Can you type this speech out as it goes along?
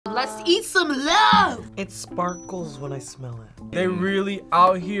Let's eat some love. It sparkles when I smell it. They really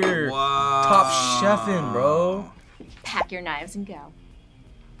out here top chefing, bro. Pack your knives and go.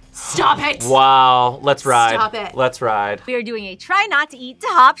 Stop it. Wow, let's ride. Stop it. Let's ride. We are doing a try not to eat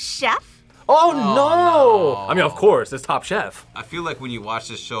Top Chef. Oh, no. I mean, of course, it's Top Chef. I feel like when you watch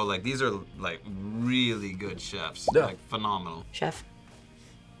this show, like these are like really good chefs, Yeah. like phenomenal. Chef,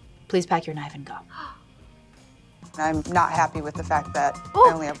 please pack your knife and go. I'm not happy with the fact that Oh,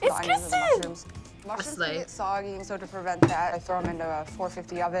 I only have it's onions and Kristen! mushrooms. Mushrooms slay. can get soggy, and so to prevent that, I throw them into a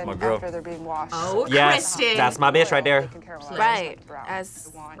 450 oven My girl. after they're being washed. Oh, Yes, Kristen. that's my bitch right there. They can caramelize Right, like brown.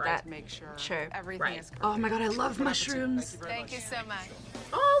 as I want that- to make sure sure. everything Right. is Oh my God, I love mushrooms. Thank you so much.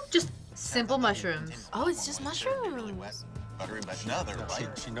 Oh, just simple mushrooms. Oh, it's just mushrooms. Buttery, but no, they're light.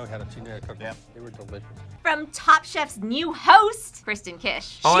 She knew how to cook them. They were delicious. From Top Chef's new host, Kristen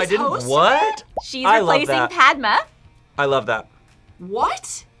Kish. Oh, I She's didn't. hosting What? She's I love replacing that. Padma. I love that.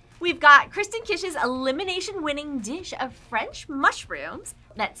 What? We've got Kristen Kish's elimination-winning dish of French mushrooms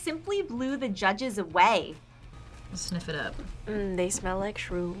that simply blew the judges away. Sniff it up. They smell like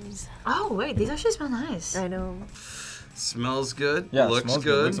shrooms. Oh wait, these actually smell nice. I know. Smells good. Yeah, it looks smells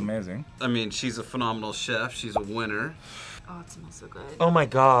good. Looks amazing. I mean, she's a phenomenal chef. She's a winner. Oh, it smells so good. Oh my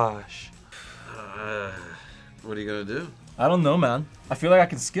gosh. What are you gonna do? I don't know, man. I feel like I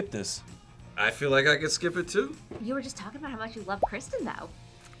can skip this. I feel like I could skip it too. You were just talking about how much you love Kristen, though.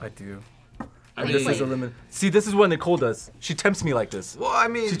 I do. I This mean, is a limit. See, this is what Nicole does. She tempts me like this. well, I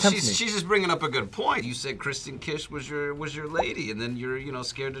mean, She tempts me. she's just bringing up a good point. You said Kristen Kish was your lady, and then you're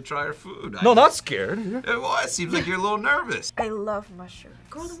scared to try her food. No, not scared. Well, it seems like you're a little nervous. I love mushrooms.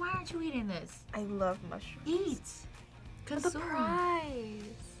 Girl, then why aren't you eating this? I love mushrooms. Eat. Consume. Surprise.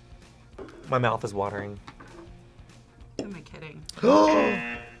 My mouth is watering. Who am I kidding?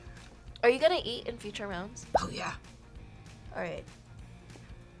 Are you gonna eat in future rounds? Oh yeah. All right.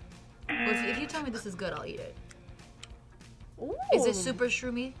 Well, if you tell me this is good, I'll eat it. Ooh. Is it super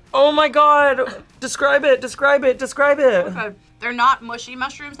shroomy? Oh my god. Describe it. Describe it. Describe it. Okay. They're not mushy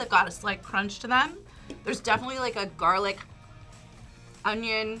mushrooms. They've got a slight crunch to them. There's definitely like a garlic,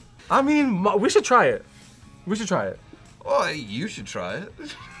 onion. I mean, we should try it. We should try it. Oh, you should try it.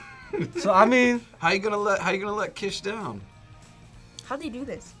 So I mean, How you gonna let Kish down? How do you do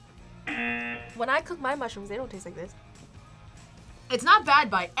this? When I cook my mushrooms, they don't taste like this. It's not bad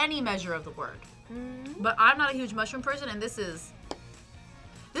by any measure of the word. But I'm not a huge mushroom person, and this is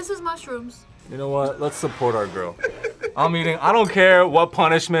mushrooms. you know what? Let's support our girl. I'm eating. I don't care what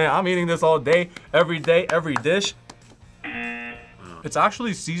punishment. I'm eating this all day, every dish. It's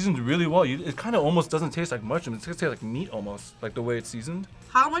actually seasoned really well. It kind of almost doesn't taste like mushrooms. It tastes like meat almost, like the way it's seasoned.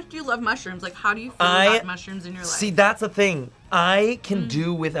 How much do you love mushrooms? Like, how do you feel about mushrooms in your life? See, that's the thing. I can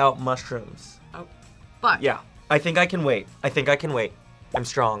do without mushrooms. Oh, but Yeah, I think I can wait. I think I can wait. I'm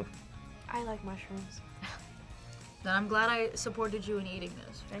strong. I like mushrooms. then I'm glad I supported you in eating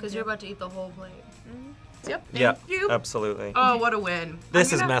this because you're about to eat the whole plate. Yep. Yeah, Thank you. absolutely. Oh, what a win.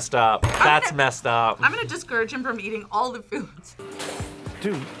 This is messed up. That's messed up. I'm gonna discourage him from eating all the foods.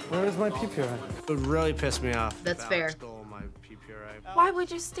 Dude, where is my pea puree? It really pissed me off. That's fair. Stole my pea puree. Why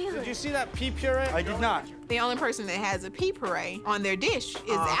would you steal Did you it? see that pea puree? I did not. The only person that has a pea puree on their dish is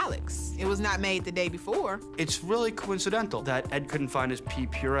Alex. It was not made the day before. It's really coincidental that Ed couldn't find his pea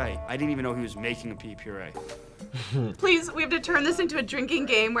puree. I didn't even know he was making a pea puree. Please, we have to turn this into a drinking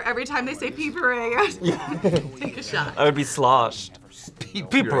game where every time they say pea puree, take a shot. I would be sloshed. Pea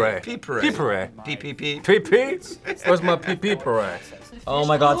puree. Pea puree. Pea puree. Pee. Pea pea? Where's my pea puree? Oh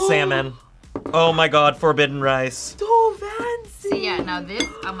my god, salmon. Oh my god, forbidden rice. So fancy. See, yeah, now this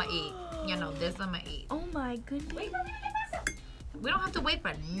I'ma eat. You know, this I'ma eat. Oh my goodness. We don't have to wait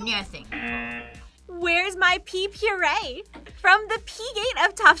for nothing. Where's my pea puree? From the Pea Gate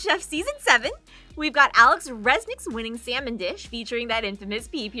of Top Chef Season 7, we've got Alex Reznik's winning salmon dish featuring that infamous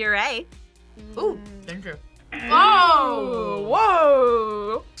pea puree. Ooh, thank you. Oh,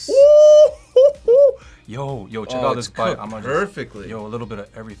 whoa! Yo, check out this bite. cooked I'm perfectly. Yo, a little bit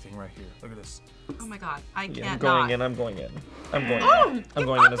of everything right here. Look at this. Oh my God, I Yeah, I'm can't going not. in, I'm going in. I'm going Oh, in. I'm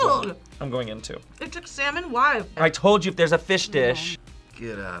going in as well. buckled. I'm going in too. It took salmon. Why? I told you if there's a fish dish.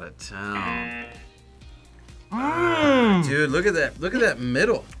 Get out of town. Mmm. Dude, look at that. Look at that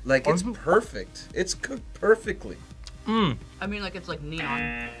middle. Like, it's perfect. It's cooked perfectly. Mmm. I mean, like it's like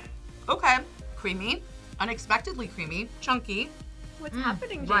neon. Okay, creamy, unexpectedly creamy, chunky. What's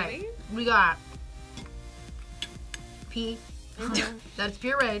happening, Right. Jaime? We got pea. That's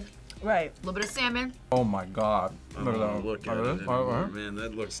pureed. Right. A little bit of salmon. Oh my god. Look at that. Look at it. Man,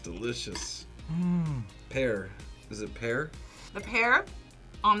 that looks delicious. Pear. Is it pear? The pear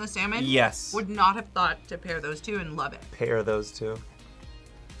on the salmon. Yes. Would not have thought to pair those two and love it. Pair those two.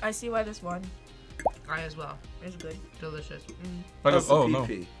 I see why this won. I as well. It's good. Delicious. Like, oh no,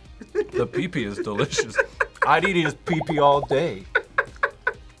 the pee-pee is delicious. I'd eat his pee-pee all day.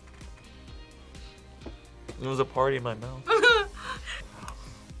 It was a party in my mouth.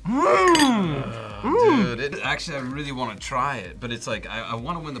 Dude, actually, I really want to try it, but it's like I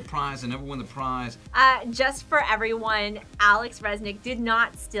want to win the prize. I never win the prize. Just for everyone, Alex Reznik did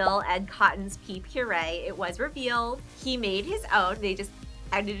not steal Ed Cotton's pea puree. It was revealed he made his own. They just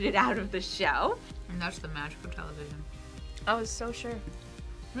edited it out of the show. And that's the magic of television. I was so sure.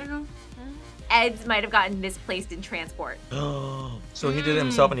 Ed's might have gotten misplaced in transport. So he did it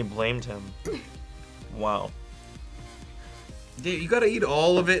himself and he blamed him. Wow. Dude, you gotta eat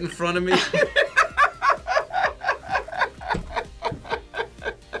all of it in front of me.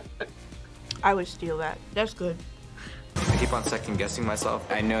 I would steal that. That's good. I keep on second guessing myself.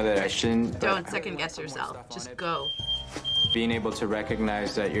 I know that I shouldn't. Don't second guess yourself. Just go. Being able to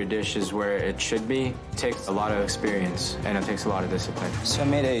recognize that your dish is where it should be takes a lot of experience and it takes a lot of discipline. So I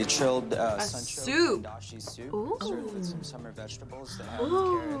made a chilled soup. Dashi soup. Ooh. Served with some summer vegetables that have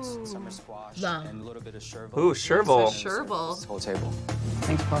carrots, summer squash, and a little bit of sherbet. Ooh, sherbet. Sherbet. This whole table.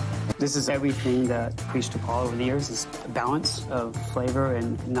 Thanks, Papa. This is everything that I preached to Paul over the years, is a balance of flavor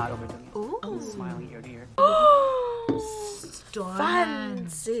and not overdoing it. Ooh. And smiling ear to ear.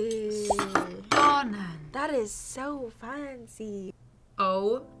 Fancy. That is so fancy.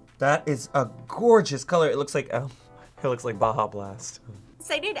 Oh. That is a gorgeous color. It looks like Baja Blast.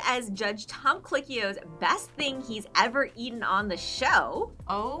 Cited as Judge Tom Colicchio's best thing he's ever eaten on the show.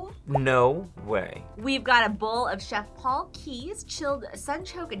 Oh? No way. We've got a bowl of Chef Paul Key's chilled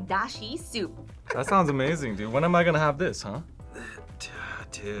Sunchoke Dashi soup. That sounds amazing, dude. When am I gonna have this, huh?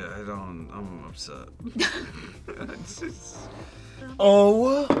 Dude, I'm upset.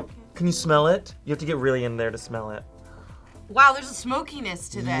 Oh, can you smell it? You have to get really in there to smell it. Wow, there's a smokiness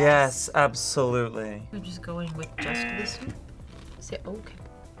to this. Yes, absolutely. I'm just going with just the soup. Say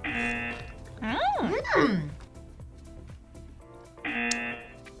okay.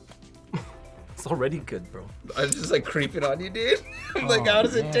 It's already good, bro. I'm just like creeping on you, dude. I'm like, how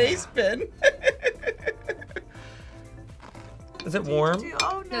does it taste, Ben? Is it warm?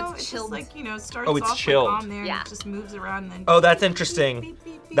 Oh no, it's it's chilled. just like, you know, it starts Oh, it's off chilled. like on there Yeah. and it just moves around and then Oh, that's interesting.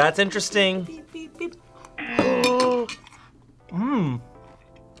 That's interesting.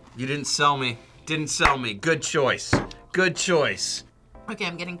 You didn't sell me. Didn't sell me. Good choice. Good choice. Okay,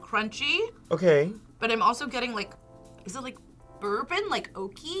 I'm getting crunchy, Okay. but I'm also getting like, is it like bourbon, like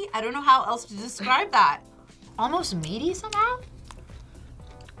oaky? I don't know how else to describe that. Almost meaty somehow,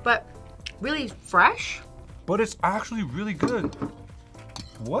 but really fresh. But it's actually really good.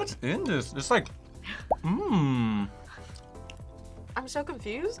 What's in this? It's like, I'm so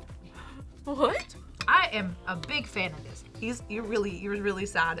confused. What? I am a big fan of this. You're really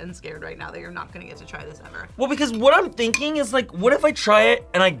sad and scared right now that you're not gonna get to try this ever. Well, because what I'm thinking is like, what if I try it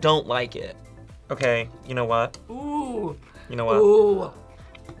and I don't like it? Okay, you know what? Ooh. You know what? Ooh.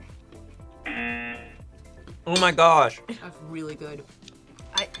 Oh my gosh. That's really good.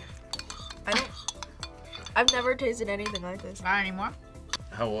 I've never tasted anything like this. Not anymore.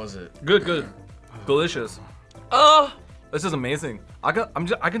 How was it? good, good, delicious. Oh, This is amazing. I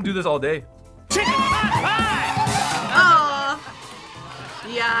can do this all day. Oh.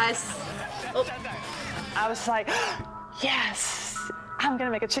 Yes. Oh. I was like, yes, I'm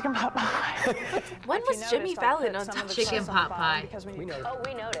gonna make a chicken pot pie. When was Jimmy Fallon on top? Chicken pot pie. We noticed. Oh,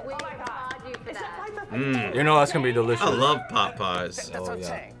 we noticed. Oh my God. You know that's gonna be delicious. I love pot pies. That's what I'm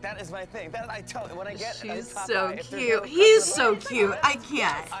saying. That is my thing. That I tell when I get. She's so cute. He's so cute. I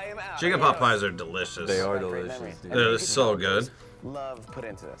can't. Chicken pot pies are delicious. They are delicious. Dude. They're so good. Love put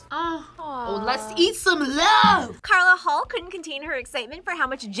into this. Oh, let's eat some love. Carla Hall couldn't contain her excitement for how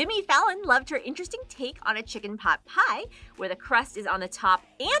much Jimmy Fallon loved her interesting take on a chicken pot pie, where the crust is on the top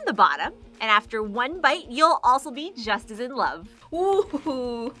and the bottom. And after one bite, you'll also be just as in love.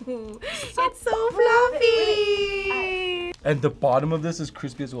 Ooh, it's so fluffy. And the bottom of this is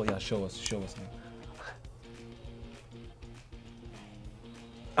crispy as well. Yeah, show us.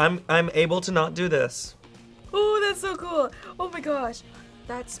 I'm able to not do this. Oh, that's so cool. Oh my gosh,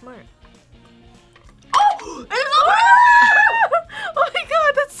 that's smart. Oh, Oh my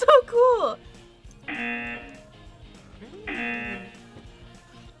god, that's so cool.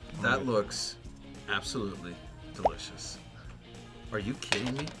 That looks absolutely delicious. Are you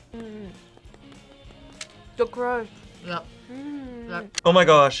kidding me? The crust. Yep. Oh my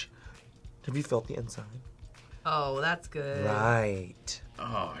gosh. Have you felt the inside? Oh, that's good. Right.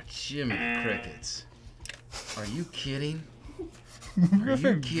 Oh, Jimmy Crickets. Are you kidding? Are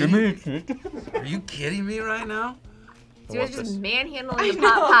you kidding? Are you kidding me right now? So you guys just manhandling the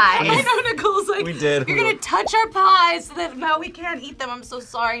pot pie. I know Nicole's like, We did. You're gonna touch our pies so that now we can't eat them. I'm so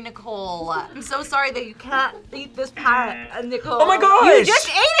sorry, Nicole. I'm so sorry that you can't eat this pie, Nicole. Oh my gosh! You just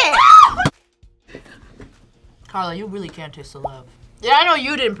ate it! Carla, you really can't taste the love. Yeah, I know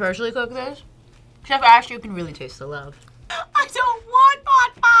you didn't personally cook this. Chef Ash, you can really taste the love. I don't want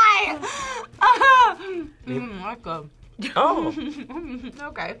pot pie! That's good. Oh.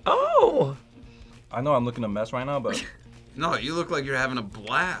 Okay. Oh. I know I'm looking a mess right now, but No, you look like you're having a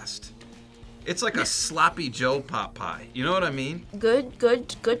blast. It's like a sloppy Joe pot pie. You know what I mean? Good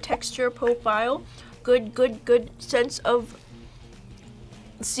texture profile. Good sense of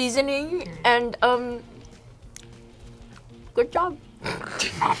seasoning and good job.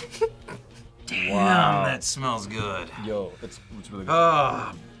 Damn, that smells good. Yo, it's really good.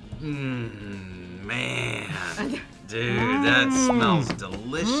 Oh, man. Dude, that smells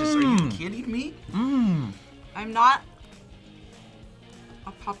delicious. Are you kidding me? I'm not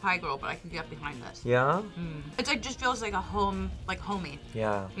a pot pie girl, but I can get behind this. Yeah? It's like just feels like a home, like homey.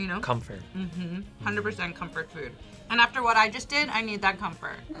 Yeah. You know? Comfort. 100% comfort food. And after what I just did, I need that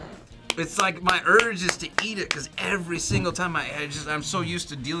comfort. It's like my urge is to eat it because every single time I'm so used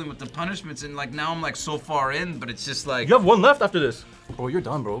to dealing with the punishments and like now I'm like so far in, but it's just like. You have one left after this. Bro, you're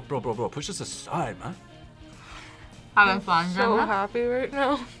done, bro. Bro, push this aside, man. Having fun, So Gemma? happy right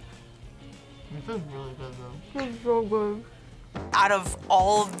now. It feels really good though. It's so good. Out of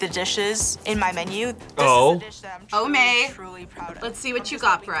all of the dishes in my menu, this Oh. is the dish that I'm truly proud of. Let's see what you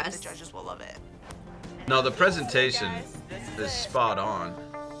got for us. The judges will love it. No, the presentation is spot on.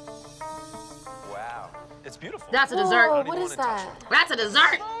 Wow, it's beautiful. That's a dessert. Whoa, what is that? That's a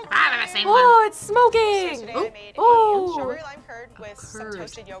dessert. I've never seen one. Oh, it's smoking. Today I made Oh. a strawberry lime curd with some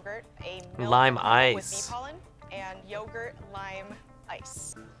toasted yogurt, a milk Lime crumble with ice. bee pollen, and yogurt lime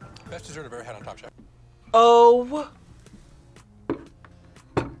ice. Best dessert I've ever had on Top Chef. Oh.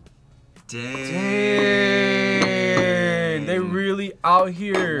 Dang, they really out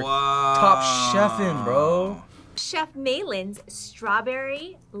here top chefing, bro. Chef Malin's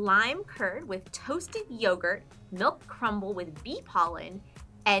strawberry lime curd with toasted yogurt, milk crumble with bee pollen,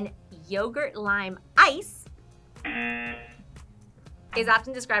 and yogurt lime ice is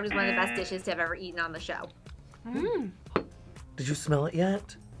often described as one of the best dishes to have ever eaten on the show. Did you smell it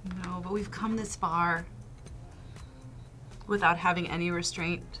yet? No, but we've come this far without having any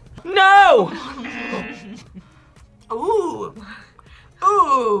restraint. No! Ooh.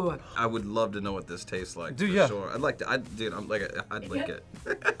 Ooh. I would love to know what this tastes like. Dude, for yeah. sure. I'd like to. I'd lick it.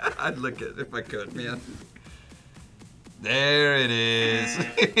 I'd lick it if I could, man. There it is.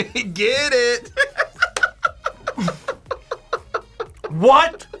 Get it.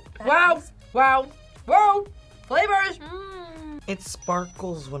 What? Wow. Wow. Whoa. Flavors. It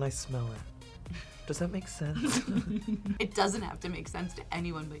sparkles when I smell it. Does that make sense? It doesn't have to make sense to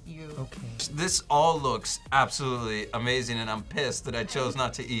anyone but you. Okay. This all looks absolutely amazing, and I'm pissed that I chose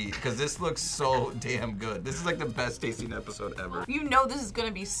not to eat because this looks so damn good. This is like the best tasting episode ever. You know this is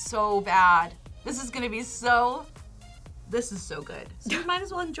gonna be so bad. This is gonna be so. This is so good. So you might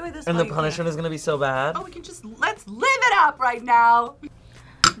as well enjoy this. And while the you punishment is gonna be so bad? can. Oh, we can just let's live it up right now,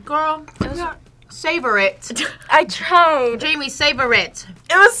 girl. Savor it. I tried. Jamie, savor it.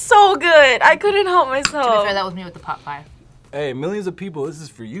 It was so good. I couldn't help To be myself. fair, that was me with the pot pie. Hey, millions of people, this is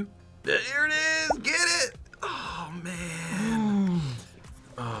for you. Here it is. Get it. Oh man.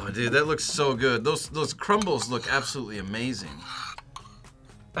 Oh, dude, that looks so good. Those crumbles look absolutely amazing.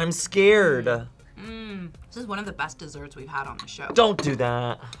 I'm scared. This is one of the best desserts we've had on the show. Don't do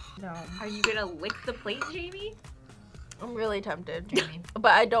that. No. Are you gonna lick the plate, Jamie? I'm really tempted. Jamie.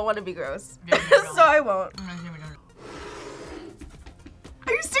 But I don't want to be gross. Jamie, So I won't.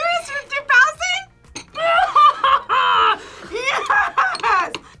 Are you serious? You're passing?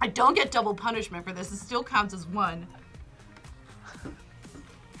 Yes! I don't get double punishment for this. It still counts as one.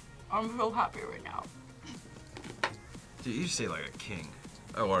 I'm so happy right now. Dude, you just ate like a king.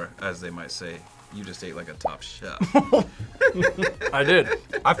 Or, as they might say, you just ate like a top chef. I did.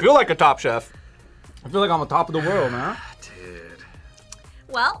 I feel like a top chef. I feel like I'm on top of the world, man. Dude.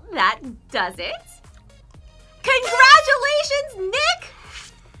 Well, that does it. Congratulations, Nick!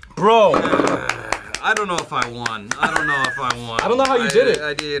 Bro. I don't know if I won. I don't know if I won. I don't know how you did it.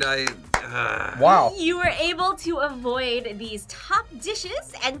 I did. Wow. You were able to avoid these top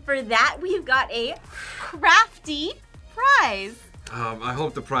dishes, and for that, we've got a crafty prize. I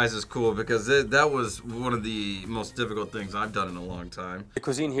hope the prize is cool because that was one of the most difficult things I've done in a long time. The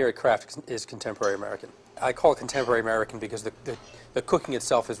cuisine here at Kraft is contemporary American. I call it contemporary American because the cooking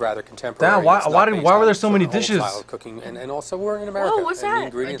itself is rather contemporary. Damn, why were there so many dishes? Style of cooking, and also we're in America. Whoa, what's and that? the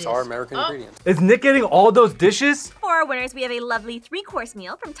ingredients are American ingredients. Is Nick getting all those dishes? For our winners, we have a lovely 3-course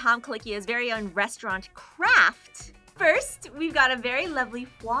meal from Tom Colicchio's very own restaurant, Craft. First, we've got a very lovely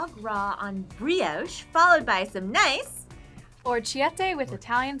foie gras on brioche, followed by some nice Orecchiette with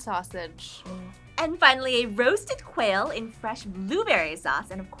Italian sausage. And finally, a roasted quail in fresh blueberry sauce,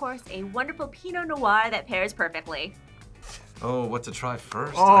 and of course, a wonderful Pinot Noir that pairs perfectly. Oh, what to try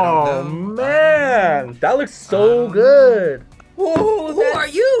first? Oh man, that looks so good. Who are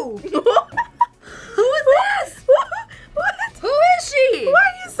you? Who is this? What? Who is she? Why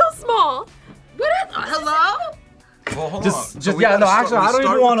are you so small? What is? Hello? Well, hold Just on. So we yeah, gotta no, start- actually, we I don't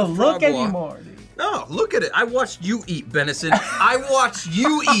start even want to with the look frog walk. anymore, dude. No, look at it. I watched you eat, Benison. I watched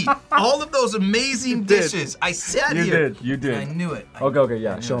you eat all of those amazing dishes. I sat here. You did. I knew it. Okay,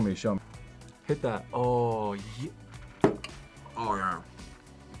 yeah. Show me. Hit that. Oh, yeah. Oh, yeah.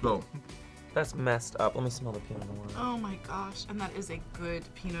 Go. That's messed up. Let me smell the Pinot Noir. Oh my gosh, and that is a good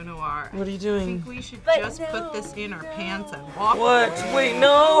Pinot Noir. What are you I doing? think we should just put this in our pants and walk What? away. Wait,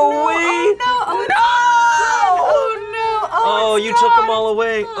 no, wait. Oh no! Oh no! Oh, you took them all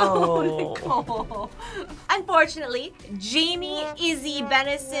away. Oh. Nicole. Unfortunately, Jaime, Izzy,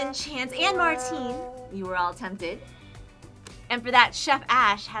 Benison, Chance, and Martine, you were all tempted. And for that, Chef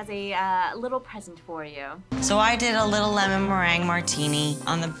Ash has a little present for you. So I did a little lemon meringue martini.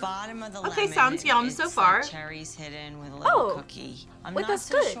 On the bottom of the lemon, sounds yum so far. like cherries hidden with a little cookie. I'm wait, not that's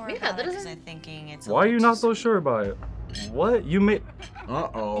so good. sure Yeah, about that it 'cause doesn't- I'm thinking it's. Why are you not so sure about it? What? You made.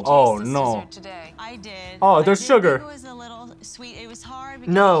 Uh-oh. Oh no. I did. Oh, there's I did sugar. think it was a little sweet. It was hard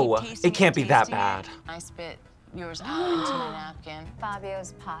because No, I keep tasting it can't be that tasting bad. it. I spit yours out into my napkin.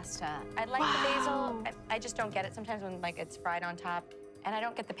 Fabio's pasta. I like the basil. I just don't get it sometimes when like it's fried on top, and I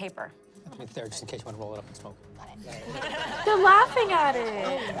don't get the paper. Right there, just in case you want to roll it up and smoke it. They're laughing at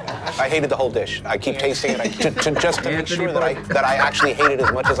it. I hated the whole dish. I keep tasting it just to make sure that I actually hate it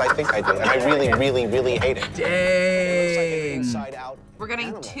as much as I think I do. And I really, really, really hate it. Dang. We're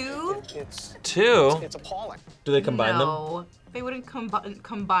getting two? Two? It's appalling. Do they combine them? No, they wouldn't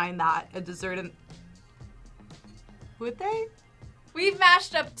combine that, a dessert and... Would they? We've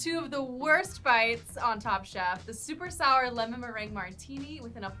mashed up 2 of the worst bites on Top Chef. The super sour lemon meringue martini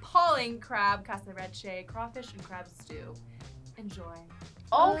with an appalling crab caserecci, crawfish, and crab stew. Enjoy.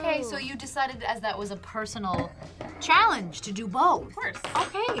 Okay, so you decided as that was a personal challenge to do both. Of course.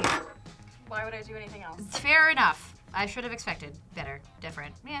 Okay. Why would I do anything else? It's fair enough. I should have expected better,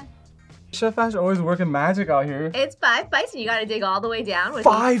 different. Yeah. Chef Ash always working magic out here. It's 5 bites, and you gotta dig all the way down with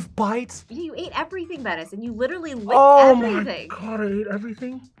 5 bites? You ate everything, Benison. You literally licked everything. Oh my god, I ate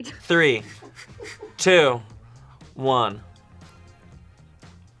everything? 3, 2, 1.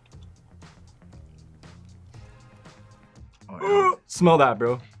 Smell that,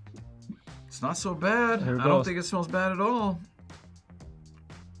 bro. It's not so bad. Here it I don't goes. think it smells bad at all.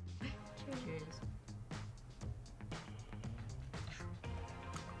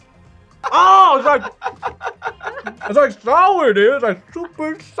 Oh, it's like sour, dude. It's like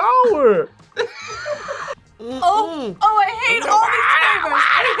super sour. Oh, I hate all these flavors.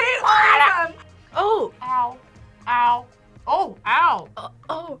 I hate all of them. Oh. Ow. Ow. Oh, ow.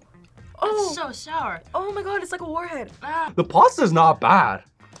 Oh. That's so sour. Oh my god, it's like a warhead. The pasta's not bad.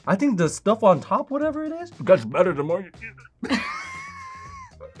 I think the stuff on top, whatever it is, gets better the more you eat it.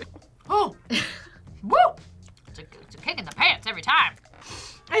 Oh. Woo. It's a kick in the pants every time.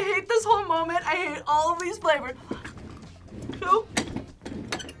 I hate this whole moment. I hate all of these flavors. So.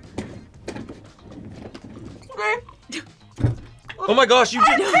 Okay. Oh my gosh, you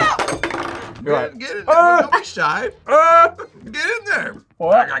did. You're right. Get in there. Don't be shy. Get in there.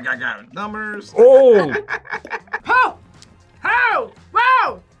 What? I got numbers. Oh. How? How?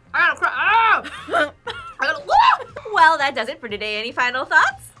 Wow. I gotta cry. Ah. I gotta. Woo. Well, that does it for today. Any final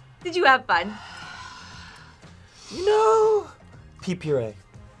thoughts? Did you have fun? You know, pea puree.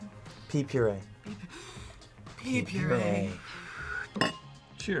 Pea puree. Pea puree.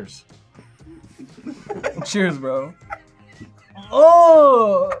 Cheers. Cheers, bro.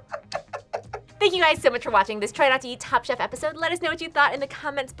 Oh. Thank you guys so much for watching this Try Not to Eat Top Chef episode. Let us know what you thought in the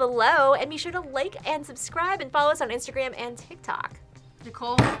comments below, and be sure to like and subscribe and follow us on Instagram and TikTok.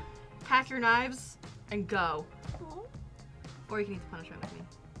 Nicole, pack your knives and go. Or you can eat the punishment with me.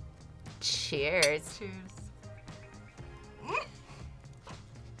 Cheers. Cheers.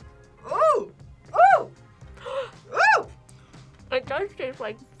 Ooh. Ooh. Ooh. It does taste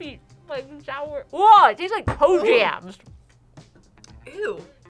like feet, like sour. Whoa, it tastes like toe jams. Ew.